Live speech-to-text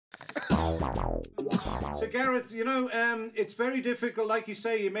So Gareth, you know, it's very difficult, like you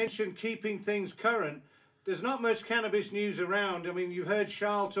say, you mentioned keeping things current. There's not much cannabis news around. I mean, you've heard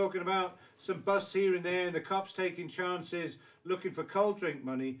Charles talking about some busts here and there and the cops taking chances, looking for cold drink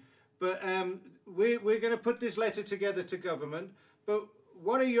money. But we're going to put this letter together to government. But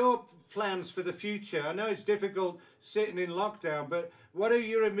what are your plans for the future? I know it's difficult sitting in lockdown, but what are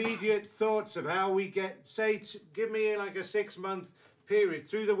your immediate thoughts of how we get, say, give me like a 6-month period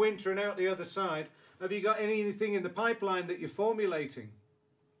through the winter and out the other side? Have you got anything in the pipeline that you're formulating?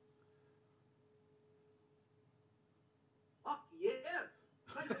 Yes.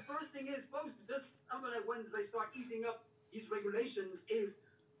 Like the first thing is, post this summer, when they start easing up these regulations, is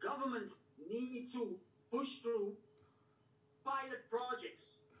government need to push through pilot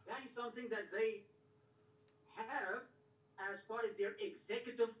projects. That is something that they have as part of their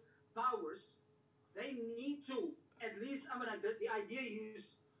executive powers. They need to, at least, the idea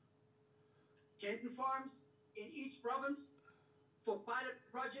is 10 farms in each province for pilot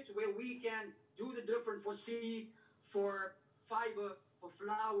projects where we can do the different for seed, for fiber, for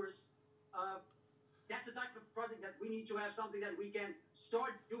flowers. That's the type of project that we need to have, something that we can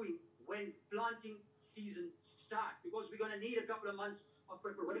start doing when planting season starts, because we're going to need a couple of months of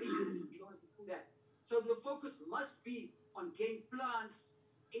preparation in order to do that. So the focus must be on getting plants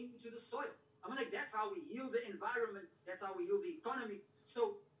into the soil. That's how we heal the environment. That's how we heal the economy.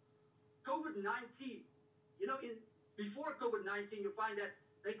 So COVID-19, before COVID-19, you find that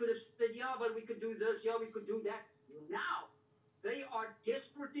they could have said, yeah, but we could do this, yeah, we could do that. Now, they are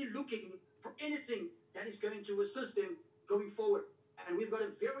desperately looking for anything that is going to assist them going forward. And we've got a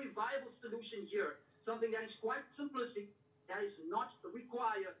very viable solution here, something that is quite simplistic, that is not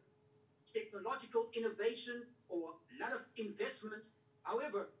require technological innovation or a lot of investment.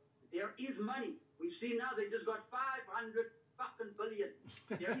 However, there is money. We've seen now they just got 500 fucking billion.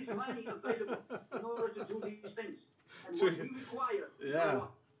 There is money available in order to do these things. And what we require is a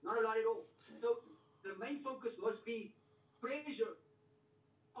lot, not a lot at all. So the main focus must be pressure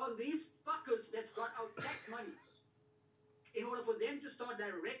on these fuckers that's got our tax monies in order for them to start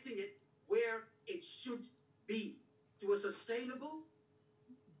directing it where it should be, to a sustainable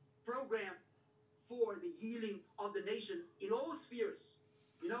program for the healing of the nation in all spheres.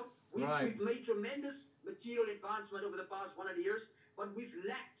 We've made tremendous material advancement over the past 100 years, but we've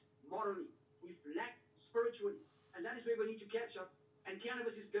lacked morally, we've lacked spiritually, and that is where we need to catch up, and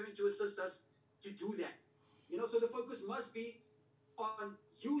cannabis is going to assist us to do that. So the focus must be on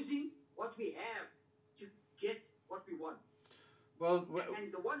using what we have to get what we want. Well,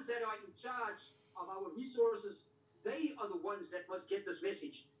 and the ones that are in charge of our resources, they are the ones that must get this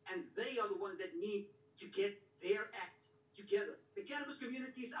message, and they are the ones that need to get their act together. The cannabis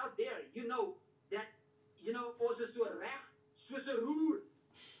community is out there. That, also so reg, soos 'n roer.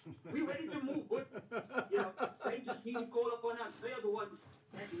 We're ready to move, but they just need to call upon us. They are the ones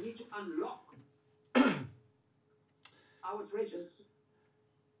that need to unlock our treasures.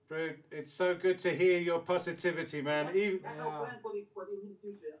 Bro, it's so good to hear your positivity, man. That's our plan for the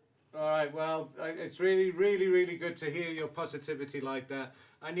future. All right, well, it's really, really, really good to hear your positivity like that.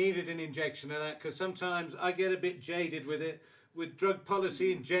 I needed an injection of that because sometimes I get a bit jaded with it, with drug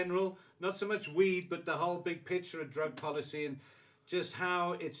policy in general. Not so much weed, but the whole big picture of drug policy and just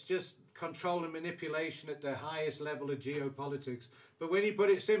how it's just control and manipulation at the highest level of geopolitics. But when you put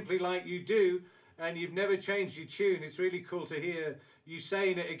it simply like you do, and you've never changed your tune, it's really cool to hear you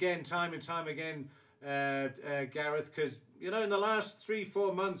saying it again, time and time again, Gareth, because, in the last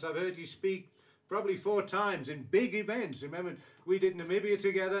 3-4 months, I've heard you speak probably 4 times in big events. Remember, we did Namibia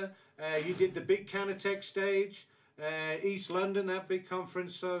together, you did the big Canatech stage, East London, that big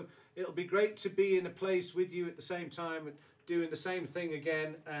conference, so it'll be great to be in a place with you at the same time and doing the same thing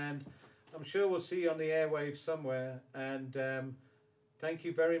again, and I'm sure we'll see you on the airwaves somewhere, and thank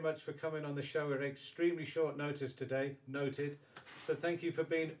you very much for coming on the show at extremely short notice today, noted. So thank you for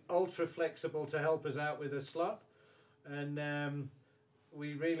being ultra flexible to help us out with a slot. And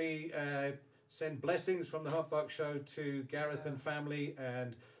we really send blessings from the Hotbox show to Gareth and family,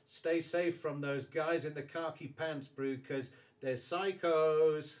 and stay safe from those guys in the khaki pants, bro, because they're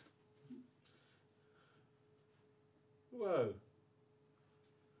psychos. Whoa.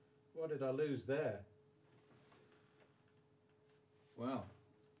 What did I lose there? Wow.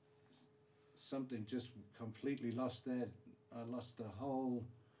 Something just completely lost there. I lost the whole...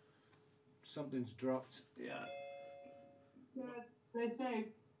 Something's dropped. Yeah. Stay safe.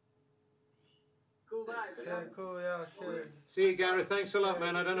 Cool vibes. Okay, cool, yeah, cheers. See you, Gareth. Thanks a lot,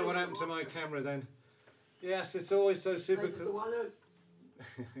 man. I don't know what happened to my camera then. Yes, it's always so super cool.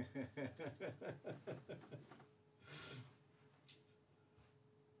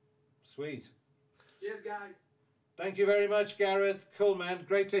 Sweet. Cheers, guys. Thank you very much, Gareth. Cool, man.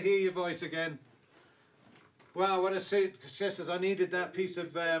 Great to hear your voice again. Wow, what a success! I needed that piece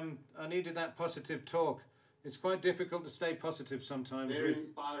of, I needed that positive talk. It's quite difficult to stay positive sometimes. Very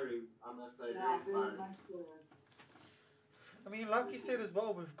inspiring, I must say. Very inspiring. I mean, like you said as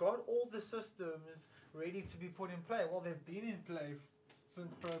well, we've got all the systems ready to be put in play. Well, they've been in play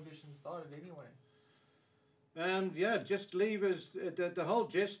since Prohibition started anyway. And yeah, just leave us, the whole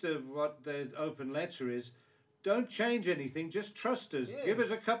gist of what the open letter is, don't change anything, just trust us. Yes. Give us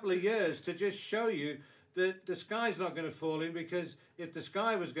a couple of years to just show you that the sky's not going to fall in, because if the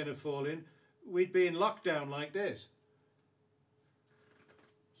sky was going to fall in, we'd be in lockdown like this.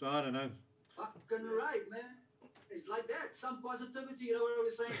 So I don't know. Fucking right, man. It's like that. Some positivity, you know what I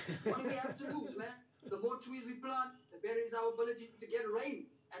was saying? What do we have to lose, man? The more trees we plant, the better is our ability to get rain.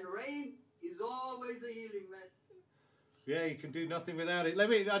 And rain is always a healing, man. Yeah, you can do nothing without it.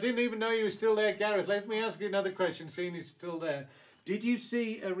 I didn't even know you were still there, Gareth. Let me ask you another question, seeing he's still there. Did you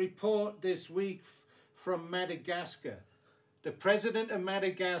see a report this week from Madagascar? The president of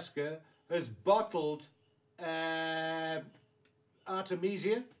Madagascar has bottled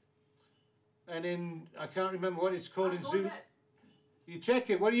Artemisia. And in, I can't remember what it's called in Zulu. You check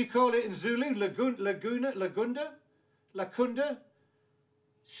it. What do you call it in Zulu? Lacunda?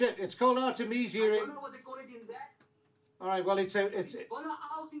 Shit, it's called Artemisia. I don't know what they call it in that. All right, well, it's House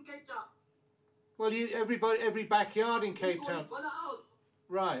in Cape Town. well, every backyard in Cape Town. House.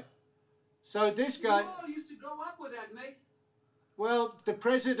 Right. So this guy. We all used to grow up with that, mate. Well, the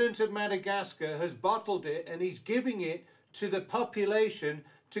president of Madagascar has bottled it and he's giving it to the population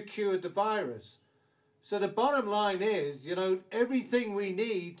to cure the virus. So the bottom line is, you know, everything we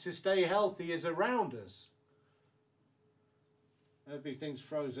need to stay healthy is around us. Everything's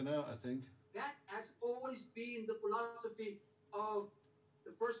frozen out, I think. That has always been the philosophy of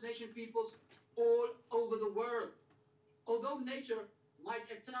the First Nation peoples all over the world. Although nature might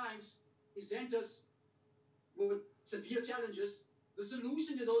at times present us with severe challenges, the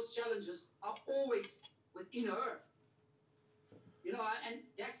solution to those challenges are always within her. You know, and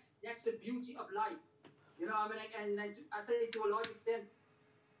that's the beauty of life. You know, I mean, and I say to a large extent,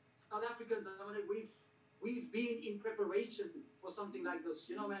 South Africans, I mean, we've been in preparation for something like this,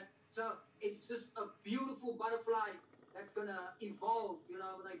 you know, man. So it's just a beautiful butterfly that's gonna evolve, you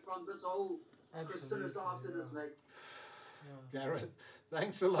know, like from this whole chrysalis after this, mate. Yeah. Gareth,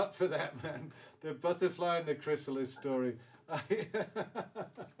 thanks a lot for that, man. The butterfly and the chrysalis story.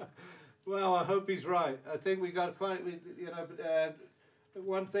 Well, I hope he's right. I think we got quite, you know,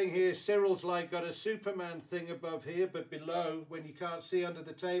 one thing here, Cyril's like got a Superman thing above here, but below, when you can't see under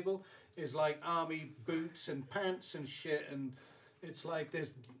the table, is like army boots and pants and shit, and it's like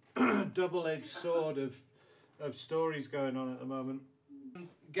this double-edged sword of stories going on at the moment.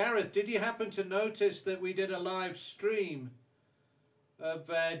 Gareth, did you happen to notice that we did a live stream of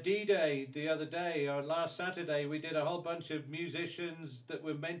D-Day the other day, or last Saturday? We did a whole bunch of musicians that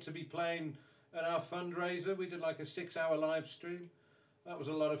were meant to be playing at our fundraiser. We did like a 6-hour live stream. That was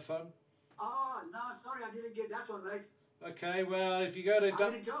a lot of fun. Oh, no, sorry, I didn't get that one, mate. Okay, well, if you go to... How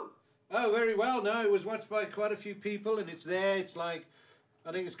did it go? Oh, very well. No, it was watched by quite a few people, and it's there. It's like,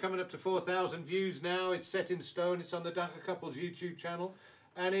 I think it's coming up to 4,000 views now. It's set in stone. It's on the Dagga Couple's YouTube channel.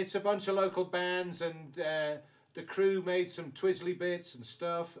 And it's a bunch of local bands, and the crew made some twizzly bits and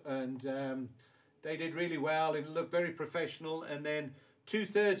stuff, and they did really well. It looked very professional. And then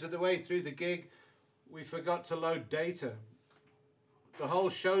 2/3 of the way through the gig, we forgot to load data. The whole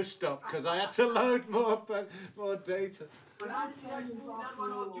show stopped because I had to load more data. But how did you guys pull that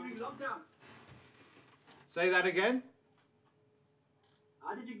one off during lockdown? Say that again?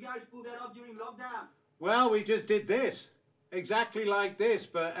 How did you guys pull that off during lockdown? Well, we just did this, exactly like this,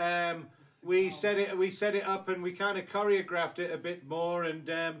 but we set it up and we kind of choreographed it a bit more, and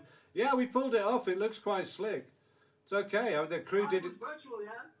yeah, we pulled it off. It looks quite slick. It's okay. The crew did it. Virtual,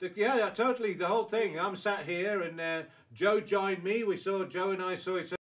 yeah? Yeah, totally. The whole thing. I'm sat here, and Joe joined me. Joe and I saw each other.